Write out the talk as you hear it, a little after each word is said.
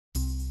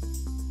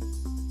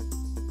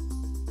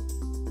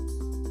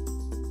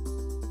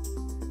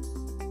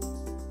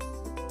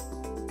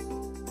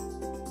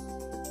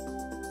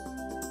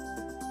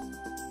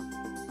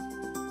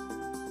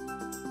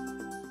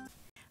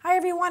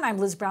everyone. I'm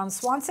Liz Brown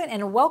Swanson,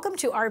 and welcome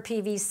to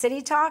RPV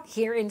City Talk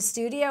here in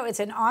studio.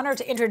 It's an honor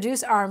to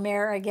introduce our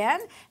mayor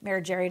again,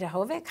 Mayor Jerry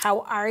Duhovic.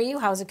 How are you?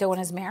 How's it going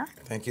as mayor?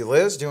 Thank you,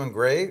 Liz. Doing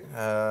great.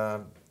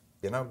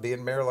 You know,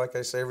 being mayor, like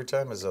I say every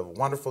time, is a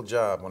wonderful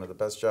job, one of the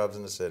best jobs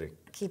in the city.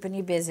 Keeping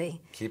you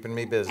busy. Keeping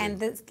me busy. And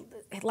the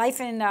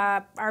life in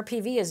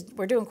RPV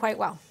we're doing quite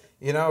well.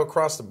 You know,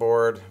 across the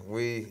board,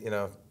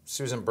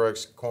 Susan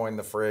Brooks coined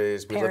the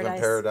phrase, we live in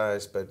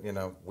paradise, but, you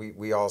know,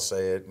 we all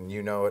say it, and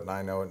you know it, and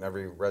I know it, and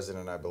every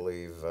resident, I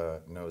believe,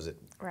 knows it,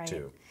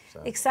 too.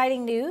 So.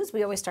 Exciting news.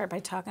 We always start by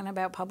talking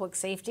about public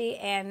safety,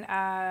 and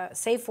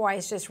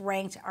SafeWise just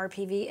ranked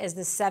RPV as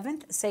the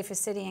 7th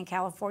safest city in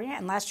California,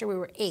 and last year we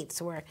were 8th,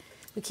 so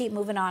we keep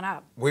moving on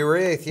up. We were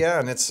 8th,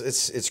 yeah, and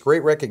it's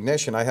great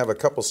recognition. I have a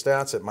couple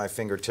stats at my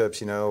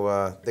fingertips. You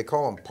know, they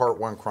call them Part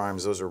 1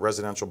 crimes. Those are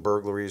residential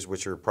burglaries,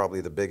 which are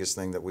probably the biggest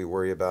thing that we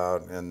worry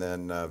about, and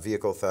then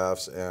vehicle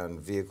thefts and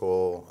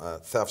vehicle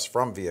thefts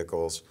from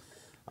vehicles.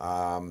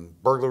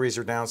 Burglaries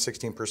are down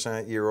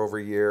 16% year over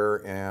year,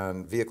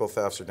 and vehicle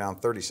thefts are down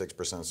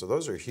 36%. So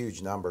those are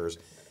huge numbers.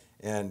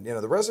 And, you know,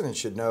 the residents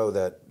should know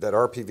that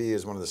RPV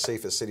is one of the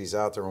safest cities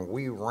out there, and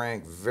we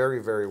rank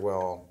very, very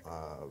well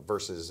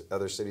versus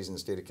other cities in the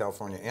state of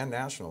California and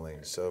nationally.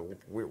 So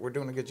we're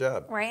doing a good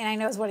job. Right, and I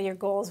know as one of your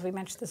goals, we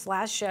mentioned this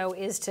last show,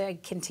 is to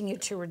continue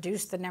to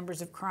reduce the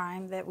numbers of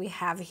crime that we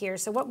have here.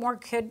 So what more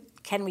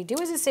can we do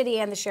as a city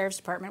and the Sheriff's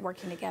Department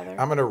working together?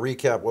 I'm going to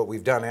recap what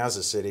we've done as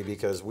a city,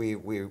 because we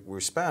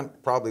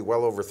spent probably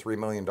well over $3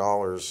 million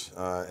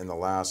in the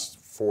last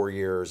 4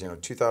 years. You know,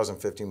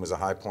 2015 was a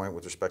high point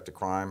with respect to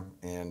crime,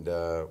 and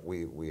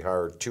we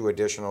hired 2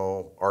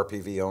 additional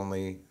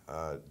RPV-only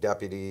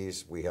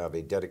deputies. We have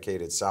a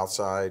dedicated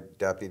Southside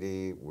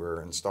deputy.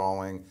 We're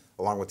installing,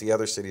 along with the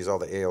other cities, all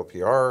the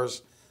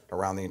ALPRs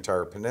around the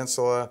entire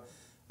peninsula.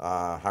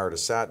 Hired a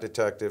SAT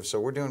detective.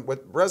 So we're doing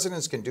what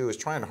residents can do is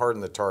try and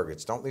harden the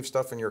targets. Don't leave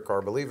stuff in your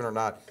car. Believe it or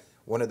not,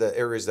 one of the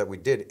areas that we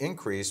did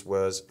increase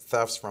was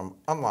thefts from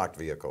unlocked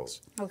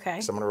vehicles. Okay.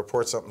 Someone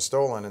reports something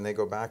stolen, and they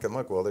go back and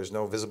look. Well, there's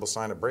no visible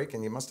sign of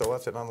breaking. You must have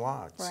left it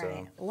unlocked.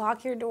 Right. So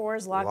lock your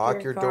doors.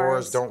 Lock your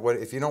doors.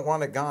 If you don't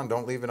want it gone,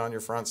 don't leave it on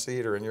your front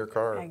seat or in your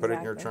car. Exactly. Put it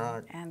in your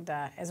trunk. And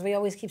as we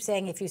always keep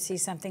saying, if you see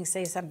something,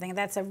 say something.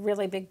 That's a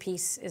really big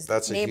piece.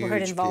 That's neighborhood a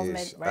huge involvement.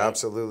 Piece. Right?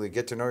 Absolutely.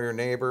 Get to know your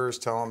neighbors.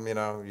 Tell them, you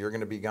know, you're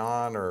going to be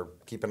gone, or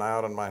keep an eye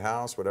out on my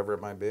house, whatever it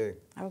might be.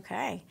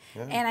 Okay.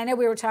 Yeah. And I know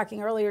we were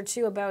talking earlier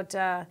too about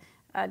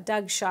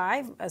Doug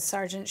Shive,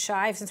 Sergeant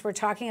Shive, since we're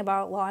talking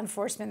about law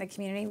enforcement in the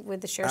community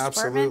with the Sheriff's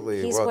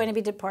Department. He's going to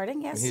be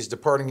departing, yes? He's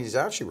departing. He's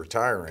actually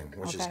retiring,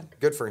 which is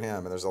good for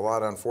him. And there's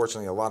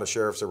unfortunately, a lot of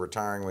sheriffs are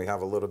retiring. We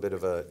have a little bit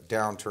of a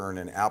downturn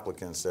in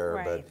applicants there.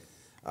 Right.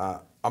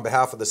 But on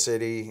behalf of the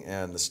city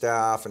and the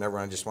staff and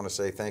everyone, I just want to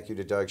say thank you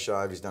to Doug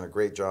Shive. He's done a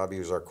great job. He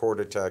was our core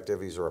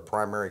detective. He's our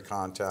primary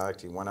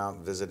contact. He went out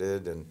and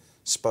visited and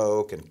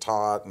spoke and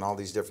taught and all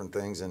these different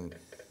things. And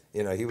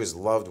you know, he was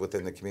loved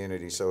within the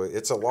community. So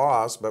it's a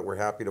loss, but we're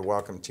happy to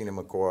welcome Tina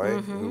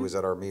McCoy, who was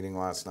at our meeting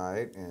last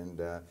night, and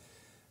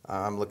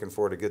I'm looking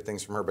forward to good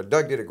things from her. But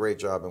Doug did a great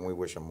job, and we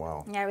wish him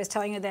well. Yeah, I was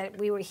telling you that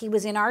he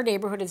was in our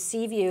neighborhood of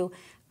Seaview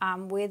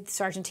with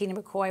Sergeant Tina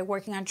McCoy,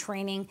 working on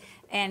training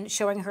and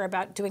showing her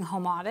about doing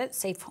home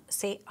audits,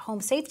 home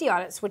safety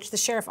audits, which the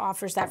sheriff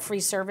offers that free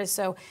service.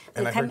 So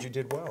and I heard you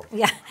did well.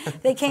 Yeah,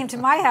 they came to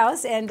my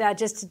house and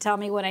just to tell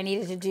me what I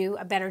needed to do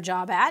a better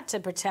job at to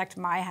protect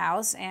my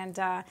house, and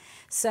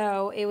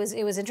so it was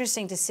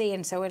interesting to see,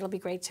 and so it'll be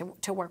great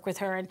to work with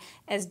her. And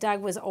as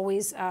Doug was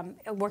always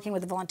working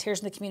with the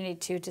volunteers in the community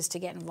too, just to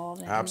get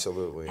involved.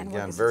 Absolutely, and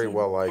again, very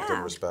well liked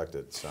and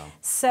respected.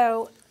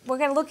 So we're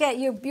going to look at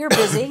you. You're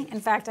busy. In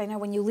fact, I know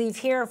when you leave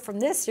here from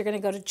this, you're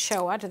going to go to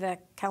CHOA, to the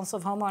Council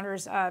of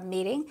Homeowners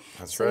meeting.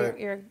 That's right.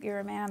 You're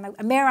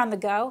a mayor on the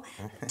go.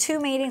 2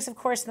 meetings, of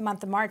course, in the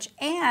month of March,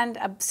 and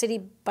a city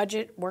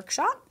budget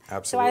workshop.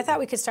 Absolutely. So I thought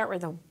we could start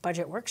with a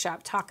budget workshop,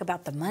 talk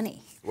about the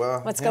money. Well,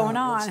 what's going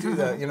on? Let's do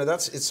that. You know,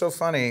 it's so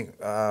funny.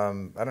 I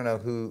don't know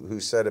who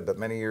said it, but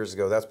many years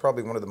ago, that's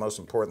probably one of the most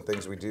important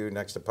things we do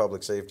next to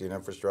public safety and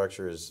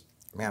infrastructure is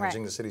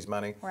managing the city's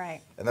money.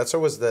 Right. And that's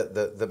always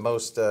the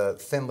most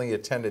thinly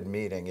attended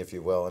meeting, if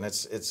you will. And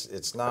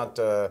it's not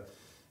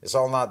it's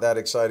all not that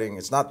exciting.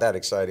 It's not that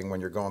exciting when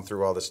you're going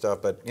through all this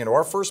stuff. But you know,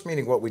 our first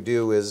meeting, what we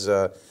do is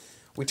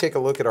we take a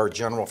look at our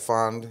general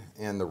fund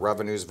and the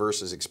revenues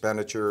versus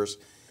expenditures.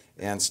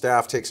 And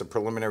staff takes a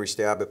preliminary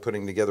stab at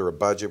putting together a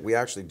budget. We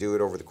actually do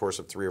it over the course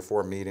of 3 or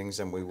 4 meetings,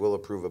 and we will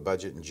approve a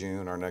budget in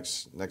June. Our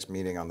next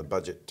meeting on the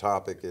budget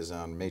topic is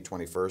on May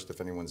 21st, if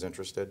anyone's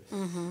interested.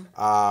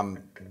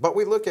 But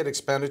we look at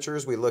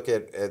expenditures. We look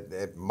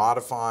at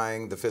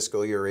modifying the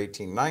fiscal year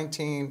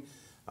 18-19.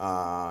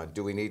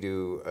 Do we need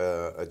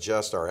to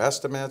adjust our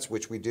estimates,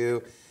 which we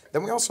do.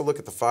 Then we also look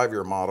at the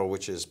 5-year model,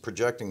 which is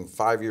projecting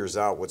 5 years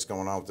out what's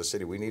going on with the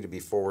city. We need to be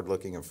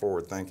forward-looking and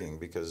forward-thinking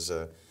because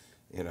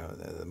you know,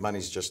 the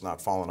money's just not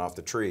falling off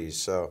the trees.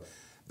 So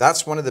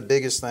That's one of the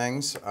biggest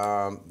things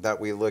that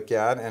we look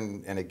at,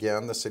 and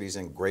again, the city's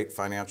in great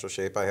financial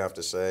shape, I have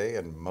to say,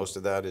 and most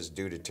of that is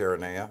due to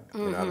Terranea.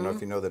 You know, I don't know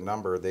if you know the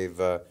number. They've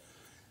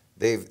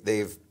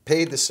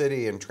paid the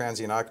city in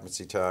transient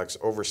occupancy tax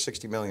over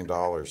 $60 million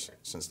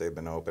since they've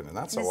been open, and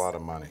that's a lot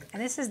of money.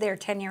 And this is their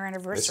 10-year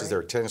anniversary. This is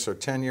their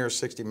 10 years,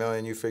 60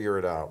 million. You figure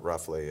it out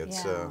roughly.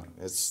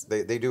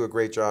 They do a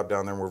great job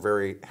down there, and we're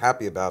very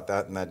happy about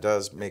that, and that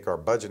does make our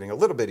budgeting a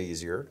little bit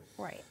easier.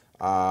 Right.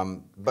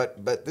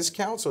 But this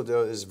council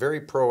is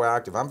very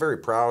proactive. I'm very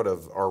proud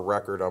of our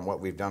record on what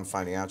we've done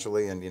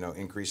financially, and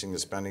increasing the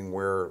spending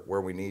where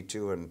we need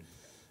to, and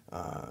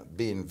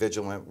being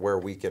vigilant where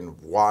we can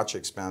watch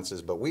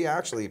expenses. But we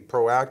actually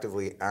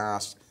proactively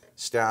asked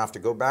staff to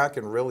go back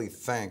and really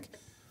think,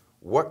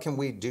 what can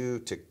we do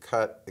to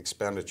cut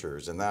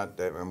expenditures? And that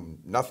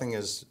nothing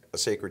is a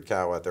sacred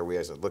cow out there. We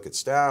have to look at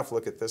staff,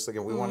 look at this, look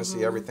at, we want to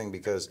see everything,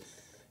 because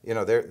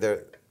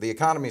the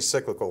economy is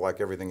cyclical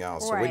like everything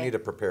else, so we need to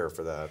prepare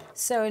for that.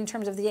 So in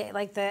terms of the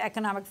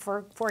economic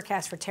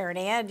forecast for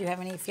Terranea, do you have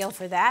any feel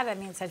for that? I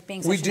mean, it's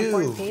being such an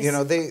important piece. We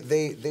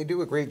do. They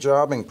do a great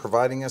job in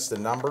providing us the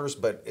numbers,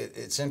 but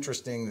it's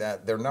interesting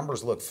that their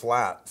numbers look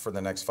flat for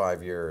the next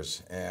 5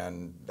 years,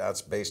 and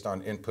that's based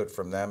on input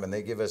from them, and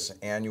they give us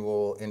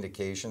annual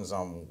indications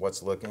on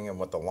what's looking and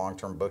what the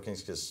long-term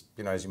bookings, because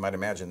as you might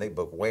imagine, they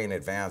book way in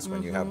advance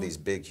when you have these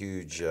big,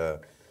 huge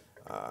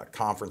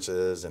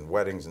conferences and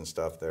weddings and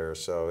stuff there.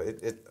 So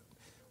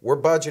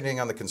we're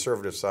budgeting on the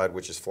conservative side,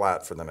 which is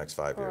flat for the next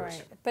 5 years.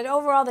 Right. But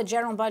overall, the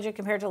general budget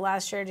compared to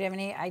last year, do you have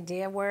any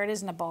idea where it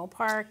is in the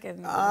ballpark?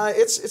 And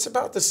it's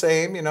about the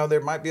same.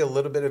 There might be a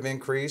little bit of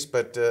increase,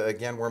 but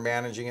again, we're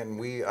managing it,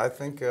 and I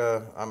think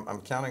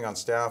I'm counting on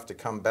staff to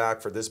come back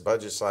for this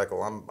budget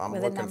cycle. I'm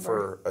looking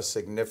for a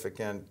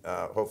significant,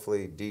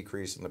 hopefully,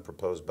 decrease in the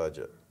proposed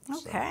budget.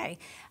 Okay.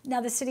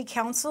 Now, the City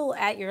Council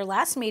at your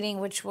last meeting,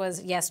 which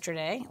was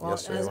yesterday,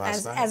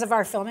 as of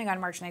our filming on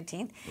March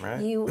 19th,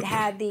 you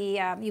had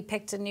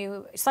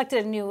you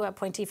selected a new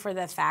appointee for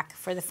the FAC,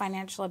 for the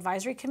Financial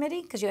Advisory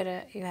Committee, because you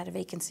had a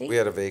vacancy. We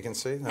had a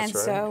vacancy. That's right. And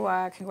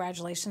so,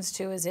 congratulations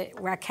to, is it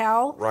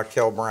Raquel?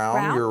 Raquel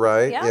Brown. You're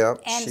right. Yeah.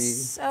 And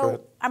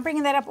so I'm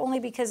bringing that up only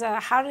because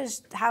how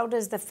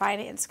does the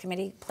Finance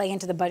Committee play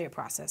into the budget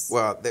process?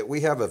 Well,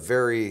 we have a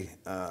very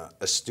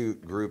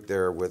astute group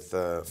there with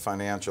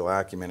financial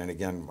acumen, and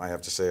again, I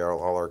have to say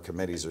all our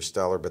committees are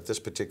stellar, but this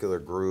particular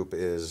group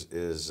is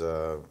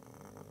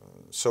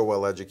so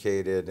well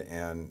educated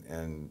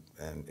and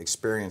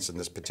experienced in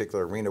this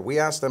particular arena. We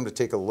asked them to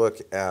take a look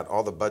at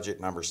all the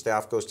budget numbers.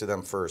 Staff goes to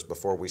them first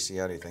before we see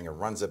anything. It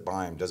runs it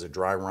by them, does a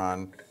dry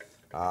run,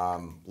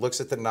 looks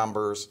at the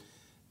numbers,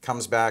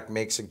 comes back,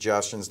 makes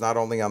suggestions not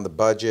only on the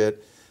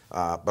budget,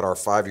 but our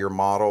 5-year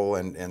model,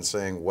 and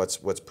saying what's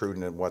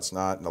prudent and what's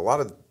not. And a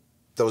lot of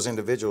those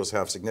individuals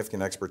have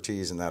significant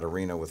expertise in that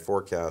arena with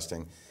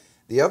forecasting.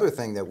 The other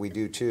thing that we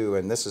do too,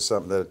 and this is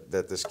something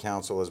that this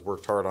council has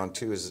worked hard on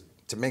too, is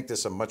to make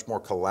this a much more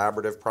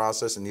collaborative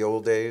process. In the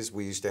old days,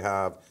 we used to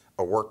have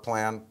a work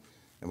plan,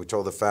 and we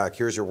told the FAC,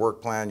 here's your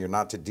work plan, you're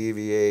not to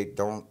deviate,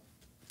 don't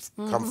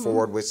come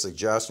forward with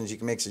suggestions. You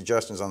can make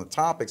suggestions on the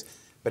topics,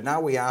 but now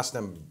we ask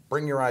them,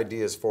 bring your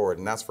ideas forward,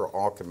 and that's for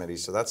all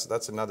committees. So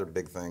that's another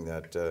big thing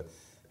that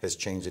has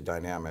changed the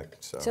dynamic.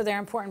 So they're an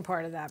important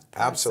part of that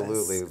process.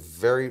 Absolutely.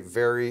 Very,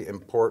 very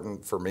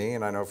important for me,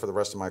 and I know for the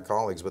rest of my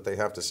colleagues. What they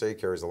have to say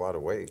carries a lot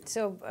of weight.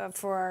 So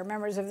for our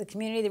members of the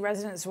community, the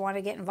residents who want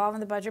to get involved in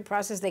the budget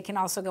process, they can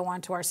also go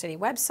onto our city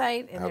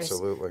website. And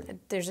absolutely.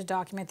 There's a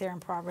document there in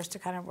progress to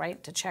kind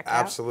of to check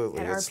out.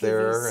 Absolutely. It's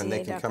there, and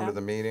they can come to the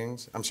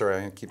meetings. I'm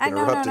sorry, I keep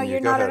interrupting you. No, you're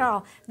not at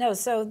all. No,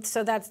 so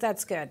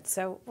that's good.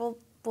 So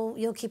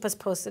you'll keep us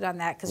posted on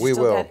that, because we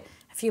still got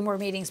a few more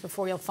meetings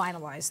before you'll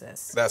finalize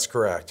this. That's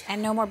correct.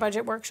 And no more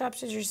budget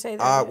workshops, did you say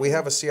that? We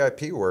have a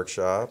CIP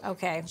workshop.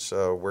 Okay.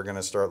 So we're going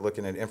to start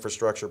looking at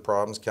infrastructure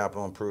problems,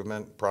 capital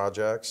improvement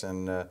projects,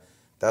 and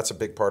that's a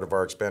big part of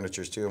our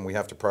expenditures too, and we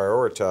have to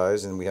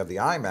prioritize, and we have the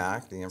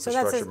IMAC, the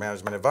Infrastructure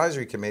Management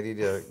Advisory Committee,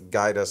 to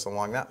guide us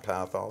along that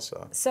path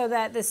also. So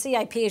that the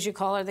CIP, as you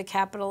call it, the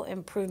Capital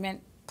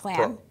Improvement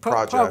Plan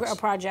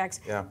projects.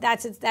 Yeah.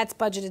 That's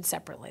budgeted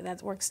separately.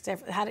 That works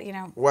different. How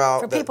do Well,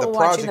 for people the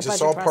watching projects, the budget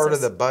it's all process. part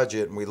of the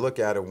budget, and we look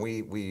at it.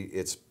 And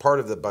it's part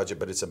of the budget,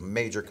 but it's a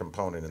major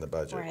component in the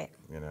budget. Right.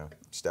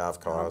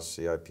 Staff costs,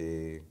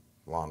 CIP,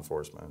 law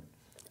enforcement.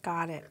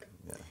 Got it.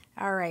 Yeah.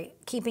 All right,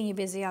 keeping you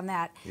busy on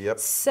that. Yep.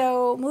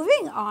 So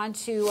moving on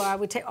to,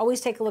 we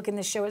always take a look in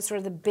the show at sort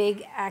of the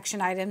big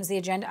action items, the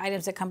agenda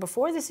items that come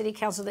before the City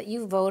Council that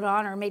you vote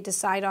on or may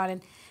decide on.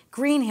 And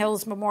Green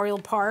Hills Memorial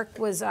Park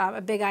was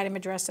a big item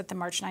addressed at the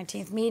March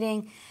 19th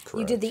meeting. Correct.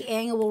 You did the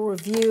annual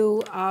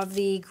review of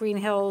the Green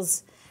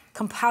Hills,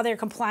 how they're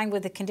complying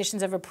with the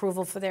conditions of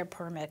approval for their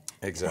permit.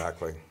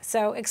 Exactly.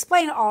 So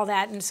explain all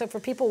that, and so for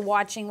people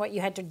watching what you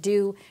had to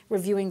do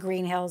reviewing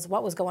Green Hills,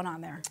 what was going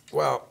on there?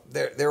 Well,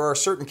 there are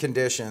certain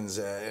conditions,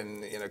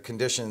 and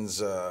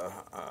conditions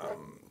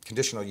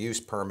conditional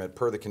use permit,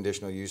 per the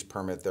conditional use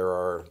permit, there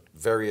are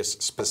various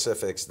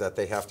specifics that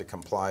they have to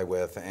comply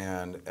with,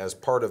 and as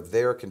part of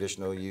their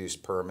conditional use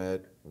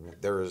permit,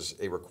 there is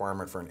a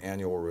requirement for an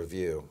annual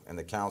review, and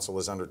the council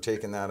has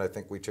undertaken that. I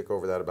think we took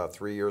over that about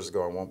 3 years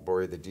ago. I won't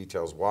bore you with the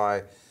details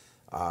why,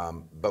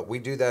 but we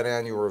do that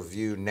annual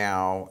review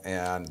now,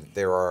 and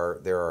there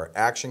are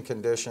action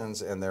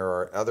conditions and there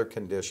are other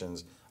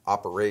conditions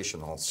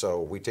operational.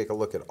 So we take a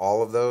look at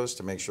all of those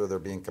to make sure they're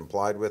being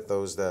complied with,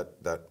 those that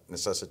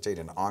necessitate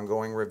an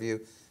ongoing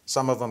review.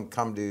 Some of them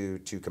come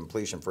to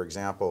completion. For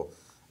example,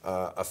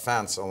 a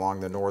fence along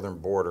the northern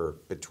border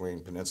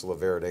between Peninsula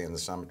Verde and the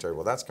cemetery.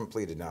 Well, that's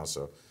completed now,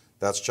 so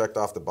that's checked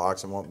off the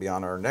box and won't be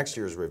on our next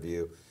year's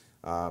review.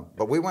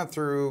 But we went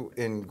through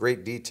in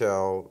great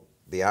detail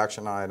the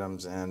action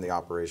items and the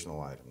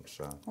operational items.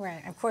 So.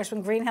 Right. Of course,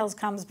 when Green Hills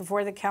comes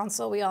before the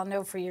council, we all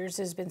know for years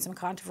there's been some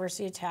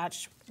controversy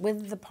attached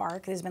with the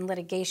park. There's been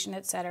litigation,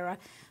 et cetera.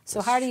 So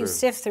That's how do you true.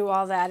 sift through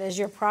all that as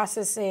you're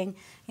processing?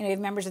 You have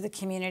members of the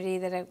community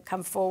that have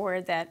come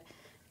forward that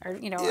are,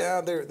 Yeah,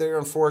 there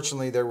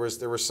unfortunately there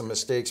were some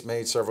mistakes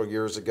made several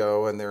years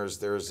ago, and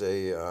there's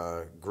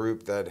a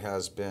group that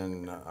has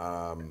been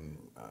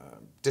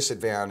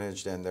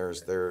disadvantaged, and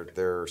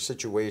their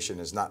situation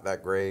is not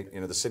that great.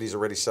 The city's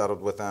already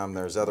settled with them.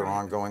 There's other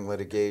ongoing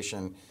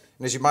litigation,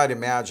 and as you might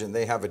imagine,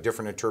 they have a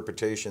different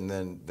interpretation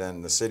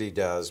than the city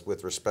does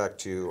with respect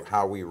to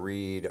how we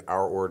read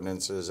our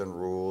ordinances and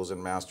rules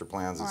and master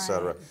plans, et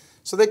cetera.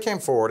 So they came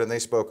forward and they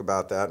spoke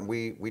about that, and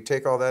we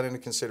take all that into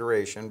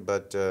consideration,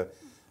 but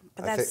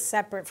that's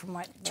separate from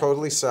what.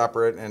 Totally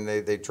separate, and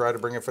they try to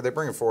bring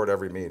it forward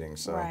every meeting.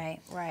 So.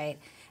 Right.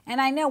 And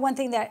I know one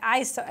thing that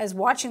I saw as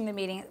watching the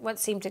meeting, what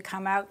seemed to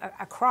come out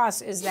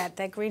across is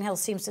that Green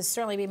Hills seems to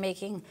certainly be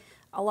making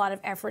a lot of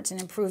efforts and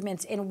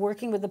improvements in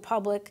working with the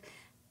public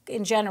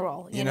in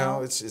general. You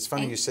know, it's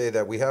funny you say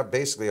that. We have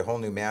basically a whole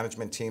new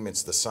management team.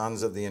 It's the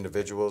sons of the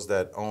individuals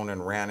that own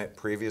and ran it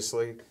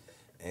previously,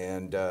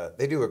 and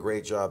they do a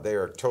great job. They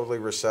are totally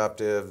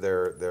receptive.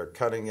 They're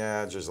cutting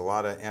edge. There's a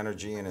lot of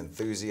energy and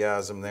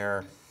enthusiasm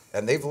there.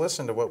 And they've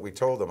listened to what we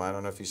told them. I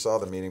don't know if you saw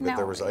the meeting,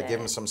 but I gave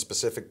them some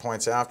specific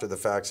points after the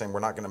fact saying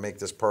we're not going to make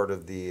this part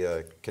of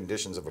the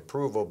conditions of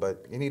approval,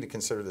 but you need to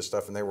consider this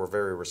stuff, and they were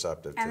very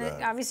receptive to that.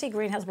 And obviously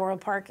Green Hills Borough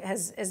Park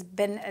has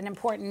been an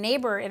important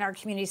neighbor in our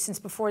community since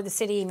before the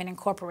city even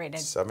incorporated.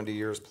 70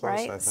 years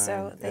plus, I think.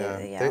 So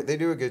they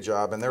do a good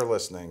job, and they're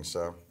listening.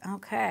 So.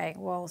 Okay.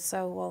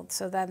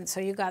 So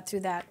you got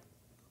through that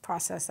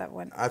process that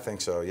went. I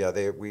think so. Yeah,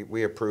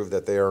 we approve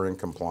that they are in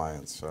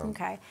compliance. So.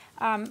 Okay.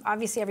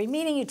 Obviously, every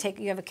meeting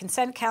you have a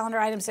consent calendar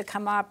items that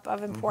come up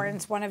of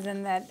importance. One of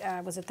them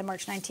that was at the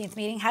March 19th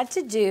meeting had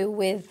to do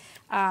with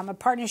a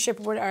partnership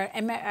or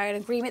an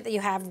agreement that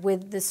you have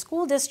with the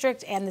school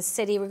district and the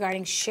city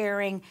regarding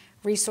sharing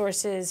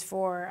resources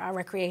for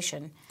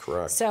recreation.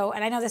 Correct. So,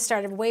 and I know this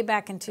started way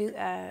back in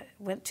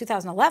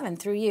 2011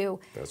 through you.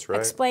 That's right.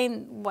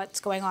 Explain what's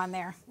going on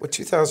there. Well,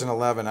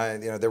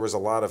 2011, there was a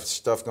lot of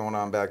stuff going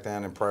on back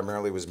then, and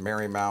primarily was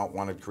Marymount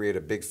wanted to create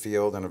a big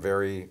field in a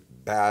very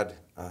bad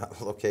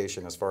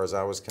location as far as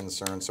I was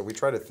concerned. So we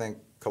tried to think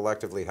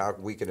collectively how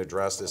we could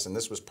address this, and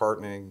this was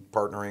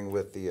partnering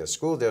with the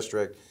school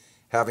district,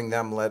 having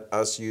them let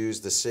us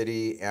use the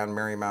city and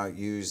Marymount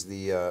use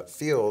the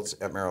fields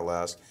at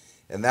Marilest.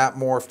 And that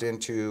morphed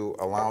into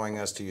allowing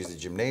us to use the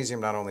gymnasium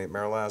not only at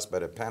Marilest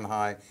but at Penn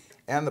High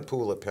and the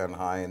pool at Penn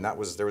High. And there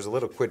was a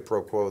little quid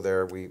pro quo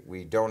there.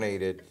 We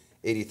donated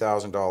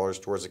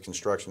 $80,000 towards the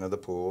construction of the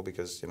pool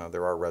because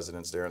there are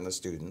residents there and the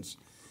students.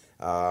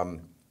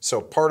 So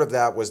part of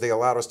that was they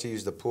allowed us to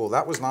use the pool.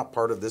 That was not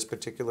part of this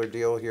particular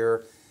deal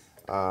here,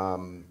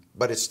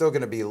 but it's still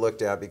going to be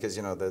looked at because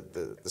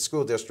the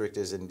school district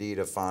is in need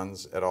of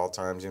funds at all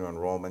times.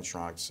 Enrollment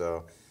shrunk,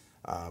 so.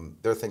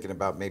 They're thinking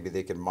about maybe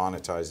they can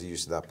monetize the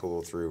use of that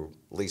pool through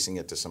leasing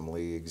it to some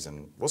leagues,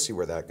 and we'll see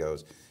where that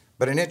goes.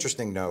 But an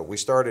interesting note, we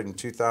started in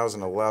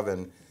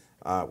 2011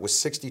 with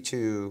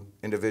 62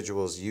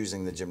 individuals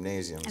using the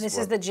gymnasiums. And this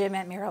is the gym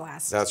at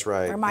Marilest. That's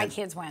right. Where my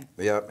kids went.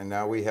 Yep, and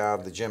now we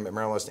have the gym at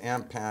Marilest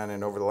and Penn,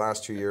 and over the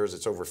last 2 years,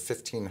 it's over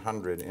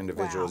 1,500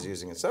 individuals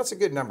using it. So that's a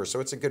good number. So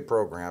it's a good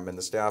program, and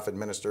the staff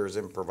administers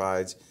and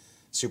provides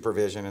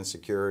supervision and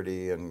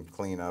security and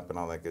cleanup and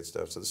all that good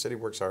stuff. So the city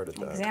works hard at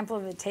that. Example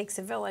of it takes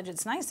a village.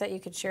 It's nice that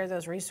you could share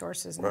those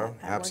resources. And well,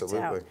 that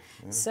absolutely. Worked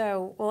out. Yeah.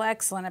 So,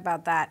 excellent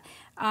about that.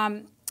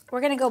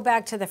 We're going to go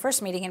back to the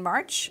first meeting in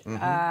March.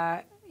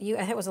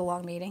 It was a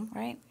long meeting,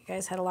 right? You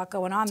guys had a lot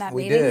going on that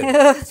meeting. We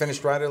did.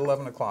 Finished right at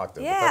 11 o'clock,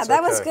 though. Yeah,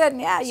 that was good.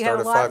 Yeah, you had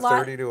a lot.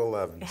 Started 5:30 to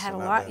 11. You had a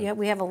lot.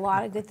 We have a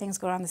lot of good things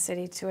going on in the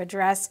city to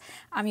address.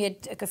 You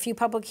had a few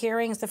public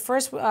hearings. The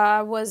first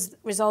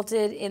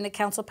resulted in the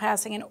council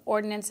passing an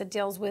ordinance that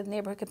deals with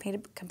neighborhood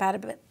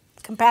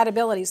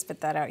compatibility.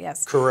 Spit that out,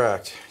 yes.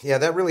 Correct. Yeah,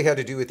 that really had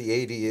to do with the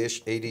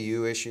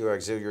ADU issue,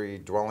 auxiliary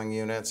dwelling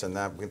units, and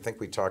that I think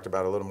we talked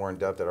about a little more in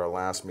depth at our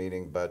last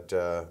meeting, but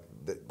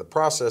the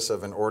process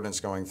of an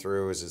ordinance going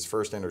through is it's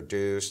first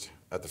introduced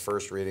at the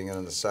first reading, and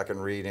then the second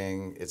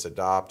reading it's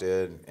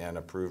adopted and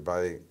approved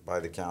by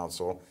the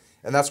council,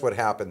 And that's what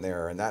happened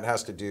there. And that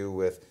has to do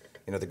with,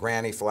 the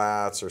granny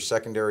flats or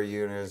secondary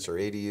units or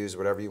ADUs,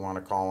 whatever you want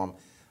to call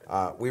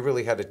them. We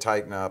really had to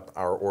tighten up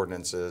our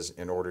ordinances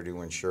in order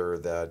to ensure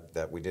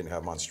that we didn't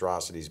have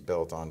monstrosities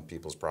built on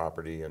people's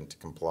property and to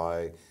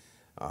comply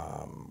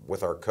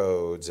with our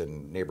codes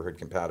and neighborhood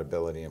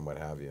compatibility and what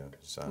have you.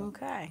 So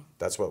Okay.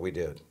 that's what we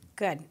did.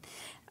 Good.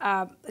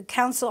 The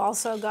council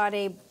also got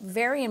a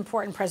very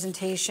important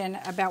presentation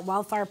about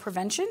wildfire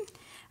prevention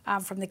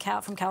from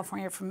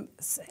California, from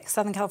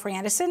Southern California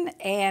Edison,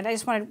 and I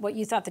just wanted what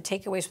you thought the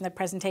takeaways from the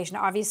presentation.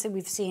 Obviously,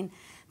 we've seen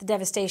the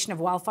devastation of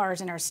wildfires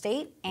in our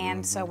state,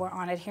 and so we're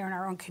on it here in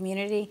our own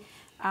community.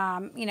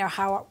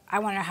 How I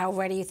want to know how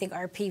ready you think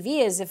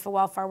RPV is if a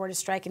wildfire were to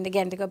strike, and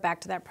again, to go back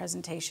to that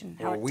presentation,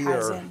 how it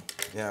ties in.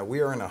 Yeah,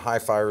 we are in a high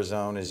fire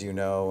zone, as you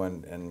know,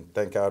 and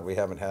thank God we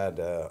haven't had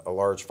a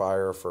large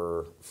fire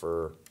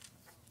for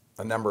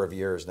a number of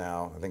years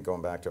now. I think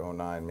going back to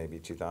 09, maybe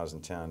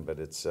 2010, but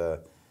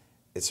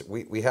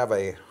we have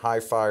a high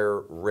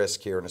fire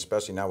risk here, and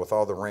especially now with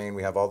all the rain,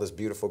 we have all this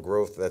beautiful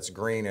growth that's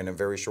green, and in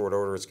very short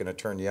order it's going to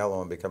turn yellow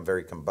and become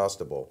very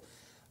combustible.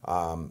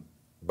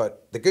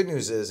 But the good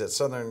news is at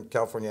Southern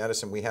California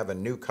Edison, we have a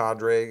new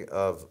cadre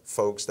of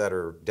folks that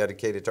are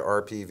dedicated to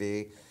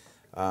RPV.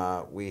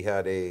 We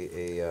had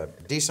a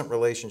decent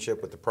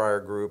relationship with the prior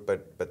group,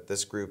 but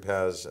this group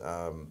has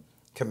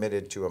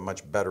committed to a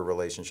much better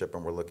relationship,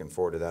 and we're looking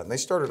forward to that. And they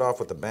started off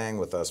with a bang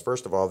with us.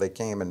 First of all, they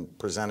came and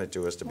presented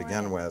to us to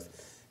begin with,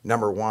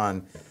 number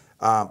one.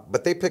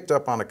 But they picked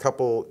up on a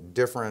couple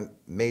different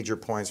major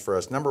points for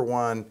us. Number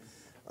one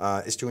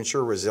is to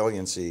ensure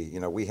resiliency.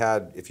 We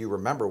had, if you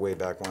remember way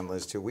back when,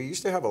 Liz, too, we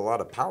used to have a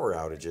lot of power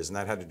outages, and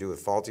that had to do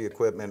with faulty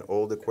equipment,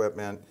 old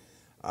equipment,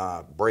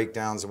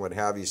 breakdowns and what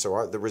have you.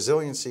 So the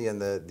resiliency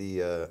and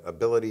the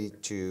ability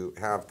to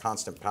have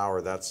constant power,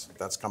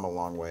 that's come a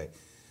long way.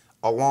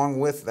 Along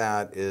with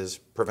that is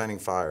preventing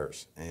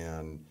fires,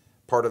 and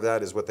part of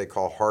that is what they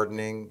call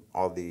hardening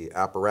all the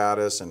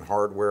apparatus and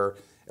hardware.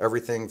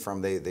 Everything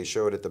from, they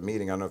showed at the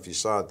meeting, I don't know if you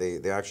saw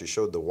it, they actually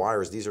showed the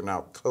wires. These are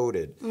now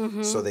coated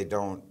so they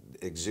don't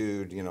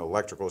exude,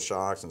 electrical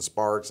shocks and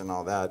sparks and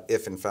all that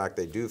if in fact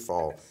they do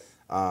fall.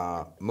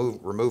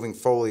 Removing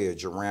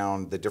foliage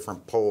around the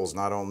different poles,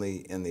 not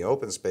only in the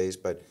open space,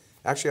 but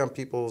actually on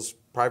people's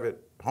private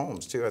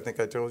homes too. I think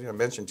I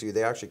mentioned to you,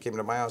 they actually came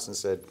to my house and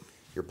said,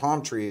 your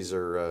palm trees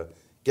are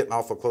getting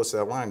awful close to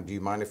that line. Do you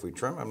mind if we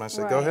trim them? And I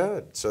said, go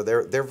ahead. So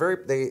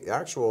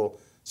actual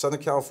Southern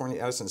California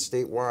Edison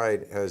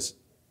statewide has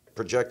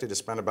projected to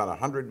spend about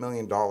 $100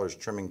 million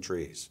trimming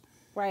trees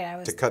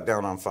to cut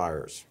down on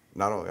fires.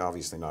 Not only,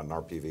 obviously not in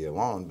RPV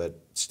alone, but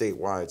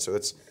statewide. So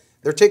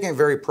they're taking a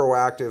very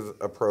proactive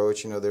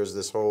approach. There's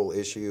this whole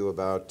issue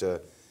about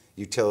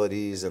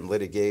utilities and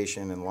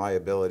litigation and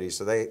liability,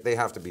 so they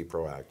have to be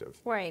proactive.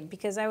 Right,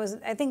 because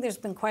I think there's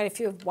been quite a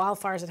few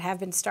wildfires that have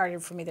been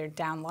started from either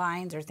down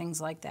lines or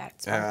things like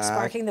that,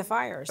 sparking the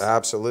fires.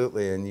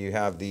 Absolutely, and you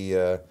have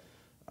the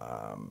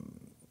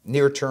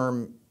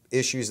near-term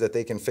issues that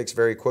they can fix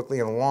very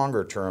quickly, and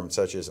longer term,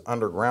 such as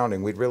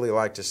undergrounding. We'd really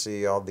like to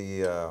see all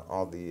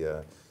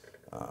the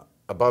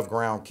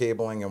above-ground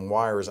cabling and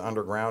wires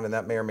underground, and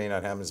that may or may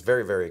not happen. It's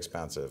very, very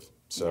expensive.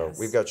 So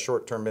we've got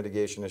short-term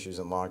mitigation issues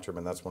and long-term,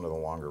 and that's one of the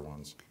longer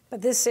ones.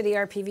 But this city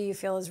RPV, you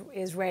feel,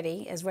 is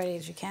ready, as ready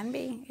as you can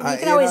be. And you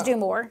can always do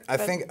more. I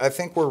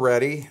think we're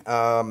ready.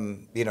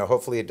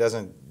 Hopefully it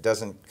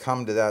doesn't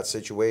come to that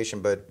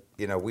situation, but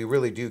we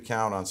really do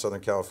count on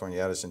Southern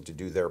California Edison to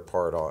do their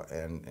part.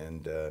 And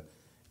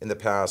in the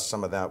past,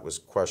 some of that was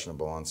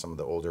questionable on some of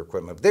the older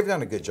equipment. But they've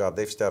done a good job.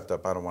 They've stepped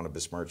up. I don't want to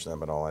besmirch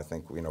them at all. I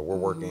think we're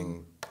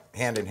working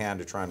hand in hand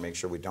to try and make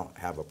sure we don't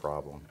have a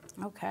problem.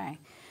 Okay.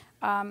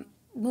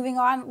 Moving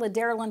on,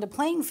 Ladera Linda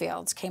playing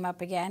fields came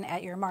up again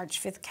at your March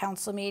 5th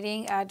council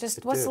meeting.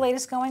 What's the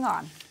latest going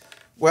on?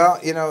 Well,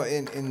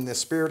 in the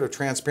spirit of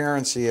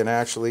transparency and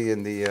actually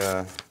in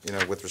the,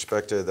 with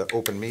respect to the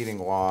open meeting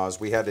laws,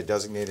 we had to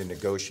designate a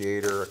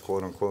negotiator, a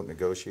quote-unquote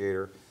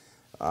negotiator.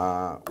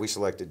 We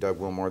selected Doug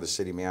Wilmore, the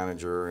city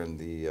manager, and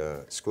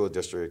the school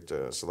district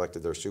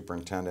selected their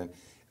superintendent.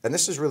 And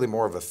this is really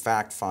more of a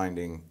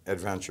fact-finding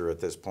adventure at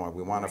this point.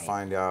 We want to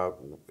find out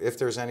if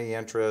there's any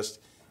interest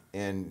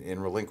in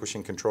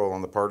relinquishing control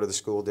on the part of the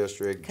school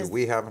district. Do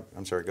we have,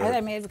 I'm sorry, go ahead. I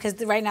mean, because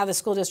right now the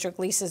school district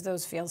leases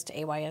those fields to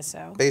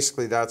AYSO.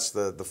 Basically, that's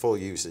the full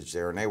usage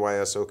there, and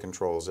AYSO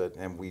controls it,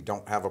 and we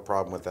don't have a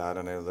problem with that.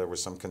 I know there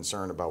was some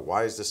concern about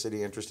why is the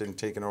city interested in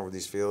taking over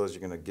these fields?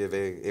 You're going to give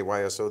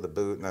AYSO the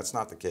boot, and that's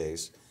not the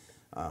case.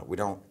 We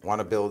don't want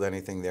to build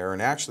anything there,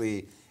 and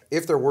actually,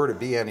 if there were to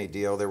be any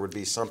deal, there would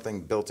be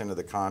something built into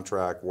the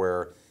contract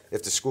where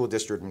if the school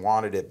district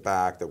wanted it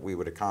back, that we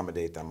would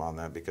accommodate them on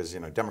that because,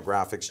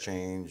 demographics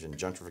change and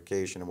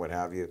gentrification and what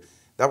have you.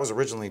 That was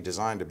originally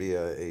designed to be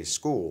a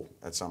school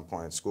at some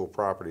point, school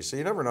property. So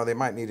you never know, they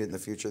might need it in the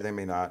future, they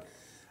may not.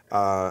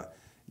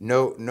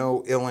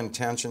 No ill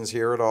intentions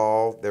here at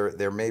all.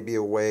 There may be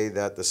a way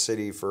that the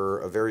city,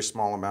 for a very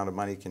small amount of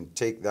money, can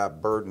take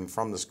that burden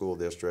from the school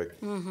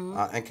district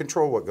and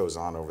control what goes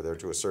on over there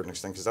to a certain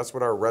extent, because that's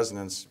what our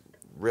residents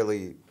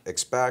really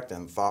expect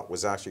and thought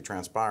was actually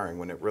transpiring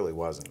when it really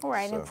wasn't.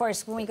 Right, So. and of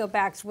course, when we go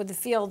back with the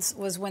fields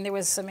was when there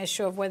was some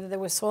issue of whether there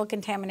was soil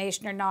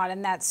contamination or not,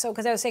 and that's so,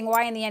 because I was saying,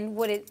 why in the end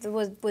would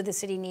the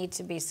city need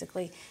to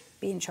basically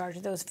be in charge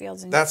of those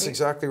fields? And That's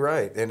exactly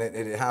right, and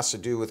it has to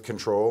do with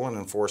control and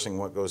enforcing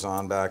what goes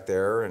on back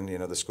there, and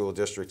the school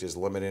district is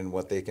limited in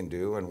what they can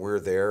do, and we're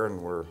there,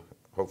 and we're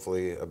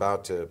hopefully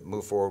about to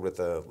move forward with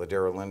the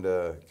Ladera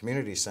Linda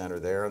Community Center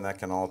there, and that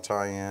can all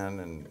tie in,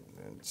 and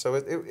so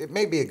it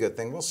may be a good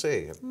thing. We'll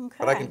see. Okay.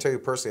 But I can tell you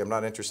personally, I'm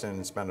not interested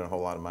in spending a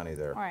whole lot of money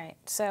there. All right.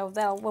 So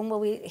when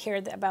will we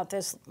hear about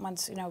this?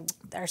 Once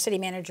our city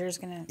manager is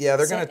going to. Yeah,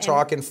 they're going to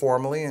talk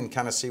informally and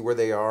kind of see where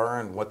they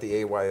are and what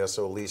the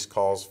AYSO lease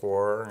calls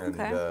for,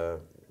 and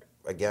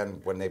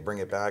again, when they bring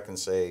it back and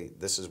say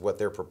this is what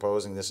they're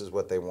proposing, this is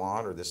what they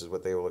want, or this is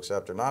what they will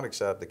accept or not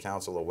accept, the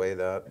council will weigh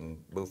that and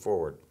move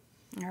forward.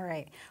 All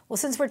right. Well,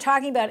 since we're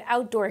talking about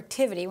outdoor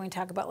activity, when we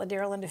talk about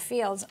Ladera Linda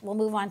Fields, we'll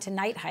move on to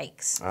night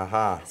hikes.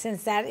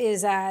 Since that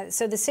is,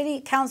 so the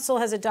City Council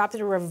has adopted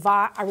a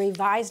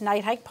revised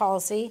night hike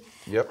policy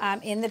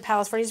in the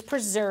Palos Verdes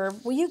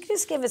Preserve. Will you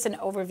just give us an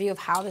overview of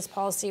how this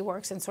policy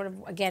works and sort of,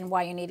 again,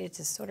 why you needed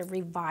to sort of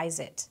revise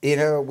it?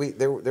 There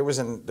was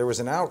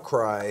an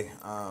outcry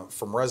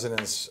from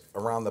residents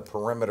around the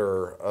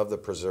perimeter of the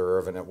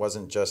preserve, and it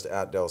wasn't just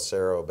at Del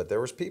Cerro, but there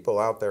was people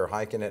out there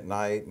hiking at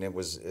night, and it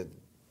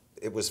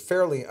was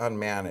fairly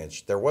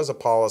unmanaged. There was a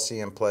policy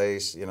in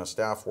place,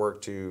 staff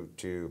worked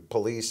to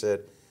police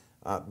it,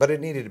 but it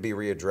needed to be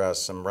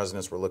readdressed. Some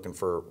residents were looking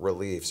for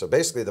relief. So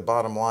basically the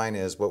bottom line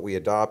is what we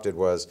adopted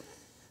was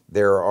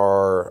there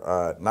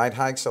are night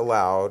hikes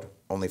allowed,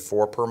 only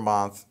 4 per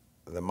month,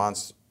 the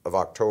months of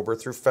October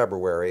through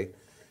February,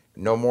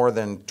 no more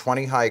than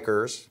 20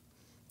 hikers.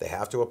 They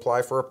have to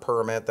apply for a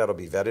permit that'll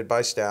be vetted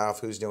by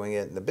staff who's doing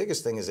it. And the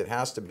biggest thing is it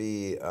has to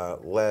be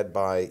led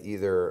by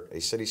either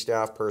a city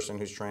staff person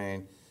who's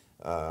trained,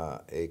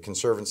 a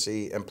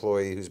conservancy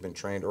employee who's been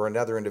trained, or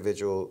another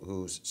individual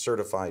who's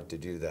certified to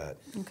do that.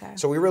 Okay.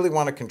 So we really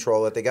want to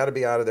control it. They got to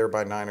be out of there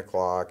by 9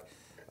 o'clock.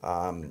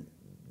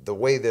 The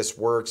way this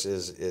works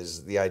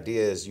is the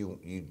idea is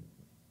you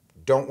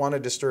don't want to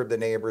disturb the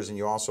neighbors, and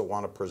you also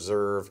want to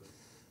preserve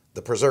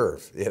the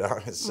preserve. They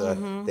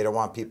don't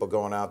want people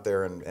going out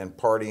there and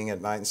partying at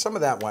night, and some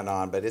of that went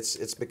on, but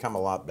it's become a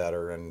lot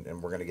better, and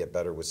we're going to get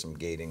better with some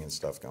gating and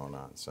stuff going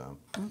on. So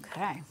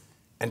okay.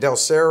 And Del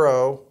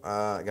Cerro,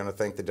 I'm going to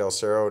thank the Del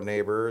Cerro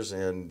neighbors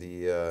and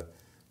the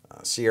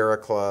Sierra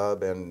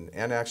Club and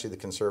actually the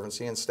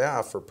Conservancy and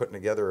staff for putting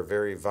together a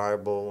very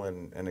viable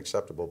and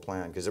acceptable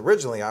plan, because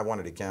originally I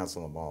wanted to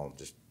cancel them all,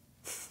 just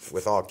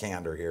with all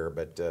candor here,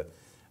 but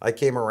I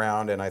came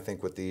around, and I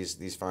think with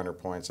these finer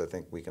points, I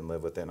think we can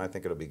live with it, and I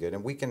think it'll be good.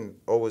 And we can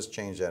always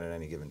change that at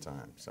any given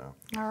time. So.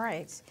 All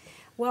right.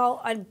 Well,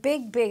 a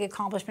big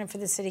accomplishment for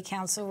the City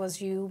Council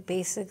was you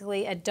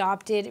basically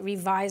adopted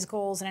revised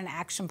goals and an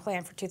action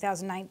plan for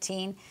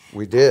 2019.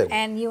 We did.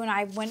 And you and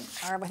I went,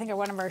 or I think at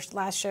one of our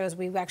last shows,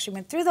 we actually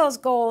went through those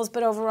goals,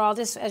 but overall,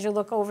 just as you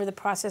look over the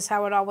process,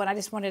 how it all went, I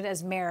just wanted,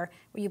 as mayor,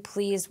 were you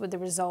pleased with the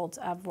result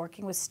of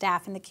working with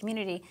staff in the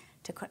community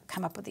to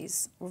come up with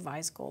these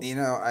revised goals?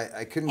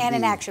 I couldn't and be,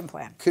 an action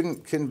plan.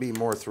 Couldn't be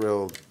more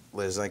thrilled,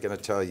 Liz. I'm going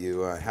to tell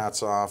you,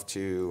 hats off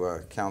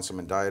to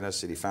Councilman Dieta,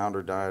 City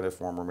Founder Dieta,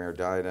 former Mayor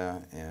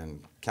Dieta,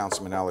 and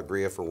Councilman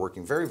Alegria for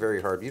working very,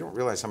 very hard. You don't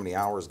realize how many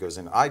hours goes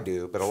in. I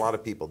do, but a lot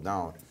of people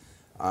don't.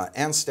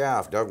 And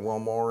staff, Doug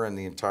Wilmore and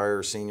the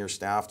entire senior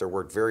staff, they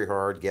worked very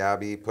hard.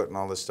 Gabby putting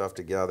all this stuff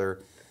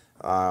together.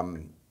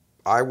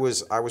 I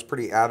was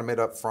pretty adamant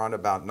up front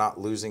about not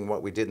losing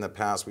what we did in the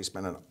past. We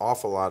spent an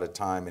awful lot of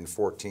time in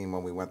 2014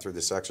 when we went through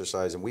this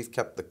exercise, and we've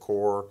kept the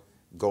core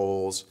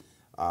goals.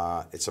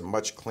 It's a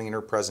much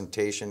cleaner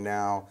presentation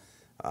now.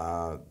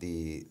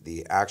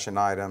 The action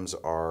items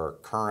are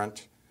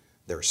current.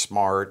 They're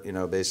smart.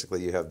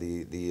 Basically you have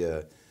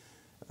the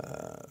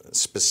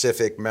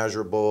specific,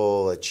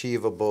 measurable,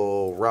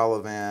 achievable,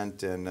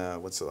 relevant,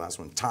 and what's the last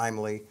one?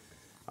 Timely.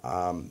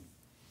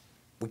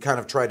 We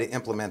kind of try to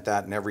implement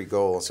that in every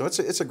goal. So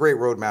it's a great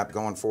roadmap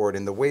going forward.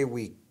 And the way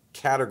we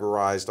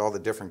categorized all the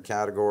different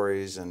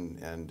categories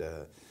and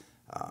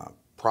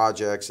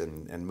projects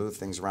and move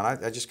things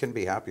around, I just couldn't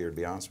be happier, to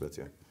be honest with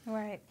you.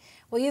 Right.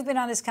 Well, you've been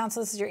on this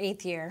council. This is your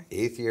 8th year.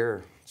 8th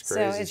year. It's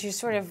crazy. So it's your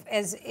sort of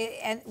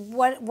and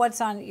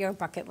what's on your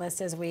bucket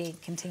list as we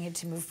continue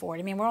to move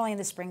forward? I mean, we're only in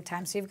the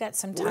springtime, so you've got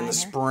some time. We're in the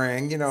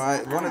spring.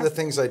 One of the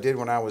things I did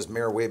when I was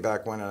mayor way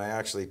back when, and I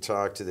actually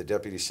talked to the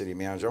deputy city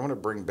manager, I want to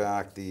bring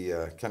back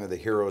the kind of the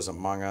heroes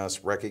among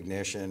us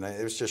recognition.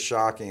 It was just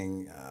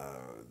shocking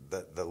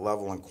the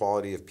level and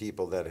quality of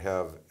people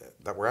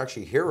that were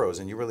actually heroes,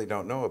 and you really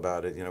don't know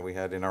about it. We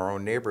had in our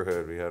own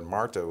neighborhood, we had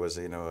Marta was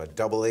a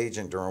double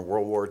agent during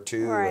World War II,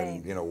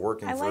 right. and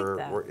working it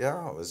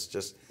was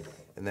just,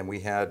 and then we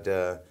had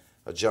a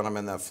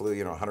gentleman that flew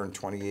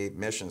 128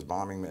 missions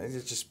bombing.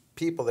 It's just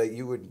people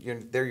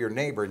that they're your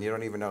neighbor and you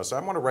don't even know. So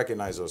I want to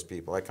recognize those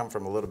people. I come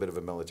from a little bit of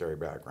a military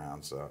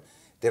background, so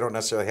they don't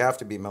necessarily have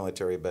to be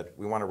military, but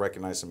we want to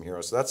recognize some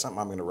heroes. So that's something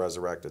I'm going to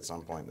resurrect at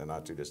some point in the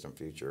not too distant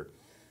future.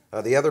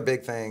 The other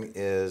big thing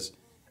is,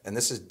 and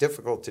this is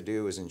difficult to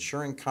do, is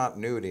ensuring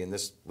continuity, and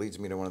this leads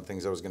me to one of the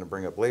things I was going to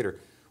bring up later.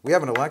 We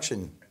have an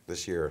election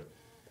this year,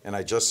 and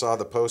I just saw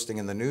the posting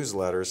in the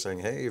newsletter saying,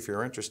 hey, if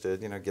you're interested,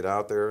 get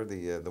out there.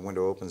 The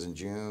window opens in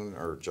June,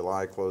 or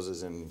July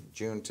closes in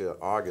June to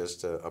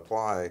August to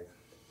apply.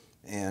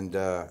 And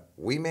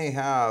we may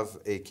have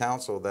a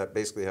council that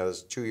basically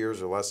has 2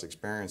 years or less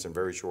experience in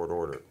very short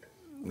order,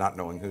 not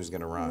knowing who's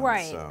going to run.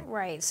 Right, so.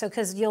 right. So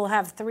because you'll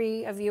have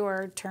 3 of you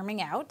are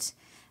terming out.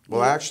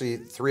 Well, actually,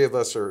 2 of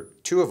us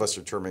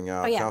are terming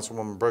out. Oh, yeah.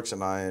 Councilwoman Brooks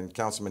and I, and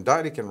Councilman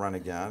Didey can run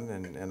again,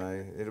 and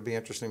it'll be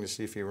interesting to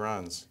see if he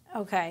runs.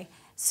 Okay.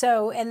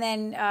 So and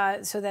then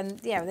then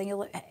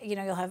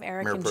you'll have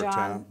Eric Mayor and Pro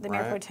John, Tem, the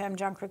Mayor Pro right? Tem,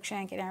 John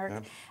Cruikshank and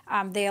Eric.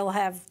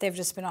 Yeah. They've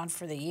just been on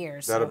for the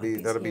year. So That'll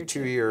be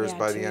 2 years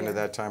by the end of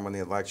year. that time when the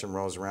election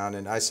rolls around.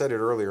 And I said it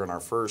earlier in our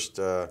first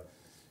show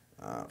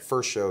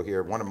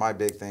here. One of my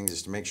big things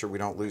is to make sure we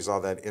don't lose all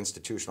that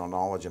institutional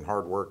knowledge and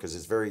hard work, because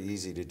it's very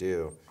easy to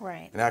do.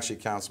 Right. And actually,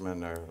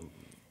 Mayor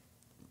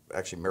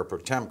Pro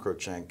Tem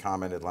Cruikshank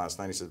commented last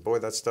night. He said, "Boy,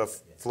 that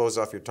stuff flows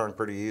off your tongue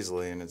pretty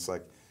easily." And it's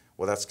like,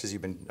 well, that's because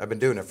I've been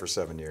doing it for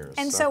 7 years.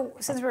 And so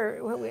since we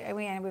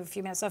have a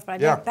few minutes left, but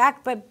Yeah.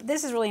 but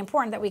this is really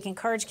important that we can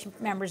encourage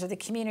members of the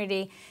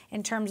community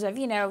in terms of,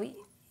 you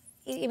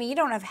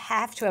don't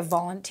have to have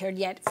volunteered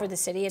yet for the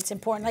city. It's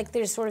important. Like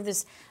there's sort of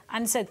this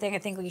unsaid thing. I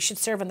think you should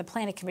serve on the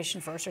planning commission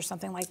first or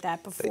something like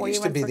that before you It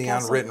used to run be for the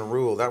council. unwritten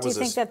rule. Do you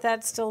think that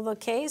that's still the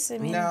case? I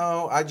mean,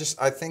 no, I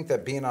think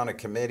that being on a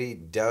committee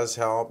does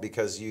help,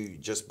 because you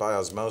just by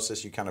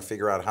osmosis, you kind of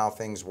figure out how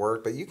things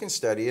work, but you can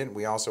study it.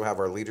 We also have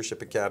our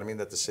leadership academy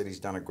that the city's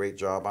done a great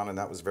job on, and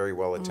that was very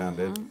well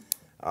attended.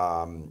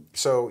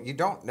 So you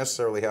don't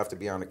necessarily have to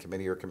be on a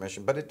committee or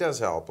commission, but it does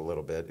help a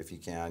little bit if you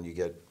can. You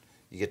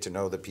get to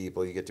know the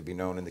people, you get to be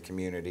known in the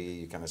community,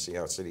 you kind of see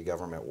how city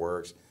government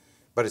works.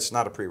 But it's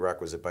not a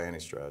prerequisite by any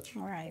stretch.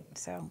 all right.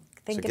 So So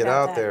think get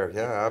about out that. there.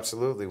 Yeah,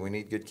 absolutely. We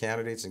need good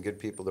candidates and good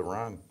people to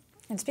run.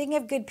 And speaking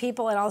of good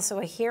people and also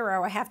a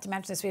hero, I have to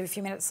mention this. We have a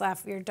few minutes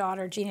left. Your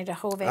daughter, Gina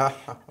Duhovic.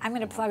 I'm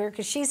going to plug her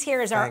because she's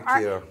here as our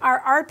Thank you.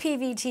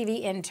 RPV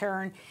TV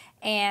intern.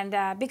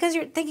 And because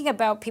you're thinking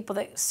about people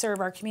that serve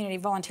our community,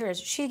 volunteers,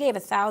 she gave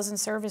 1,000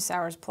 service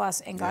hours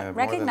plus and Yeah, got more than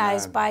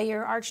recognized that. by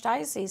your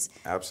archdiocese.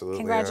 Absolutely.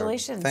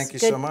 Congratulations. Thank you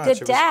good, so much.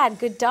 Good dad,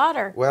 good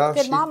daughter, Well,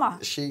 good mama.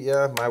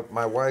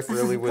 My wife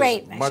really was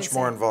Great, I much should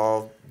more say.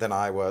 involved than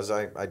I was.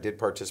 I did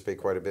participate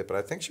quite a bit, but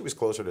I think she was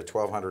closer to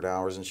 1,200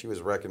 hours, and she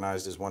was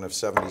recognized as one of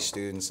 70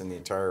 students in the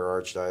entire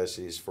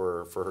archdiocese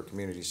for her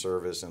community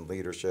service and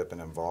leadership and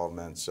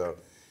involvement. So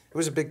it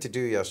was a big to-do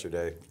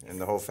yesterday,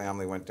 and the whole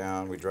family went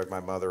down. We dragged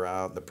my mother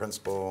out, the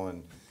principal,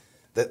 and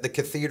the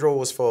cathedral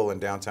was full in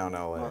downtown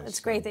LA. Well, it's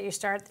great that you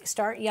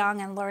start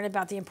young and learn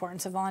about the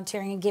importance of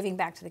volunteering and giving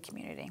back to the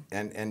community.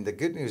 And the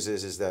good news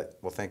is that,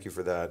 well, thank you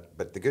for that,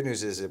 but the good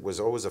news is it was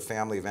always a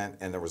family event,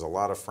 and there was a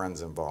lot of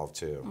friends involved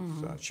too.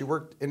 So she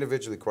worked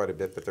individually quite a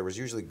bit, but there was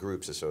usually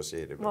groups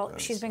associated with Well,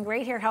 this. she's been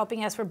great here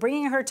helping us. We're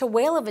bringing her to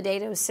Whale of a Day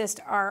to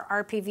assist our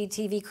RPV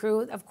TV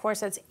crew. Of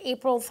course, that's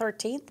April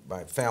 13th.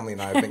 My family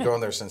and I have been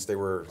going there since they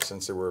were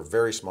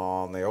very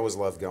small, and they always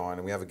loved going,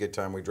 and we have a good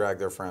time. We drag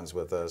their friends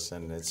with us,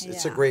 and it's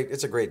a Yeah. great day.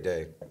 It's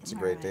a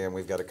great right. day, and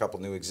we've got a couple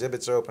new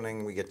exhibits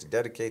opening. We get to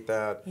dedicate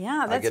that.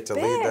 Yeah, I that's get to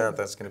big. lead that.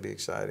 That's going to be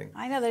exciting.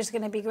 I know there's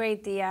going to be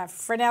great. The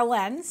Fresnel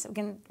lens,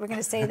 we're going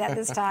to say that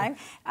this time.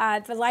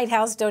 The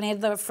Lighthouse donated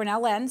the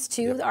Fresnel lens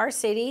to our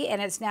city,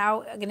 and it's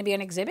now going to be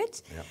an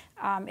exhibit. Yep.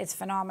 It's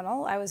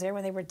phenomenal. I was there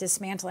when they were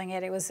dismantling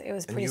it. It was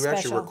And pretty you special.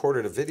 actually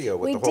recorded a video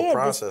with We the whole did.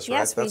 process, right?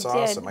 Yes, we That's did.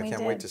 awesome. I We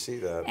can't did. wait to see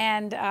that.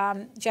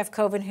 And Jeff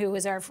Coven, who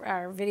was our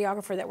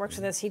videographer that works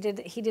with us, he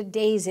did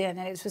days in,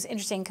 and it was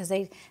interesting because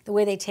the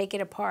way they take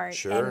it apart.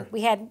 Sure. And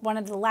we had one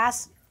of the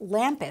last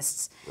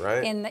lampists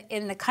Right.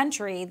 in the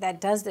country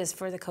that does this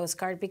for the Coast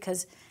Guard,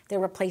 because they're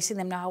replacing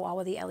them now all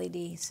with the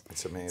LEDs.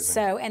 It's amazing.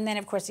 So, and then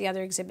of course the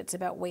other exhibits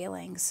about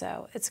whaling.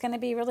 So it's going to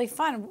be really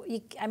fun.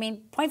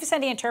 Point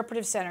Vicente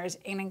Interpretive Center is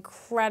an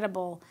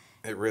incredible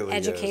It really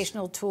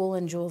educational tool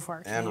and jewel for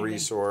our is. community. And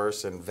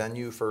resource and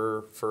venue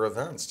for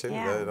events too.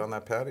 Yeah. That, on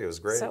that patio is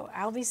great. So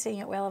I'll be seeing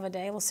it Whale of a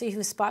Day. We'll see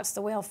who spots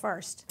the whale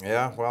first.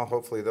 Yeah, well,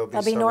 hopefully there'll be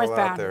They'll be several out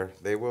northbound. there.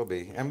 They will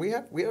be. And we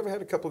have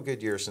had a couple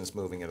good years since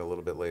moving it a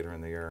little bit later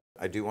in the year.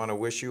 I do want to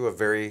wish you a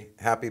very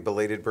happy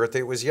belated birthday.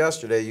 It was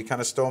yesterday. You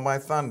kind of stole my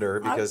thunder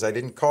because I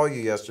didn't call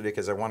you yesterday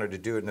because I wanted to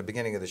do it in the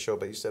beginning of the show,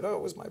 but you said, oh,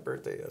 it was my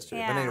birthday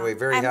yesterday. But anyway,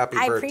 very happy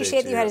birthday I appreciate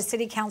to that you had a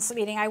city council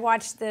meeting. I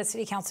watched the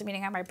city council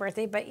meeting on my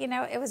birthday, but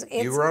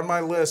You were on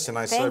my list, and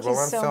I said, Thank you well,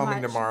 I'm so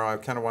filming much. tomorrow. I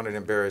kind of wanted to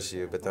embarrass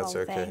you, but that's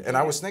Well, okay. thank And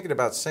I you. was thinking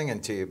about singing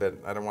to you, but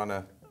I don't want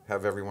to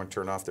have everyone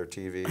turn off their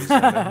TVs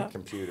and their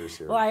computers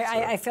here. Well, So,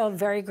 I feel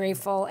very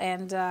grateful,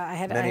 and I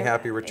had many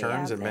happy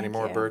returns yeah, and many thank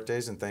more you.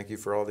 birthdays, and thank you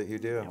for all that you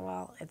do.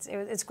 Well,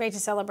 it's great to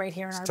celebrate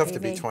here in RPV. Tough to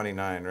be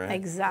 29, right?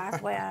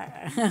 Exactly.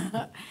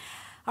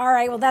 All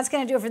right, well, that's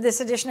going to do it for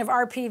this edition of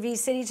RPV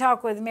City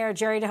Talk with Mayor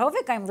Jerry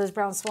Duhovic. I'm Liz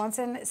Brown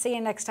Swanson. See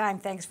you next time.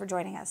 Thanks for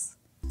joining us.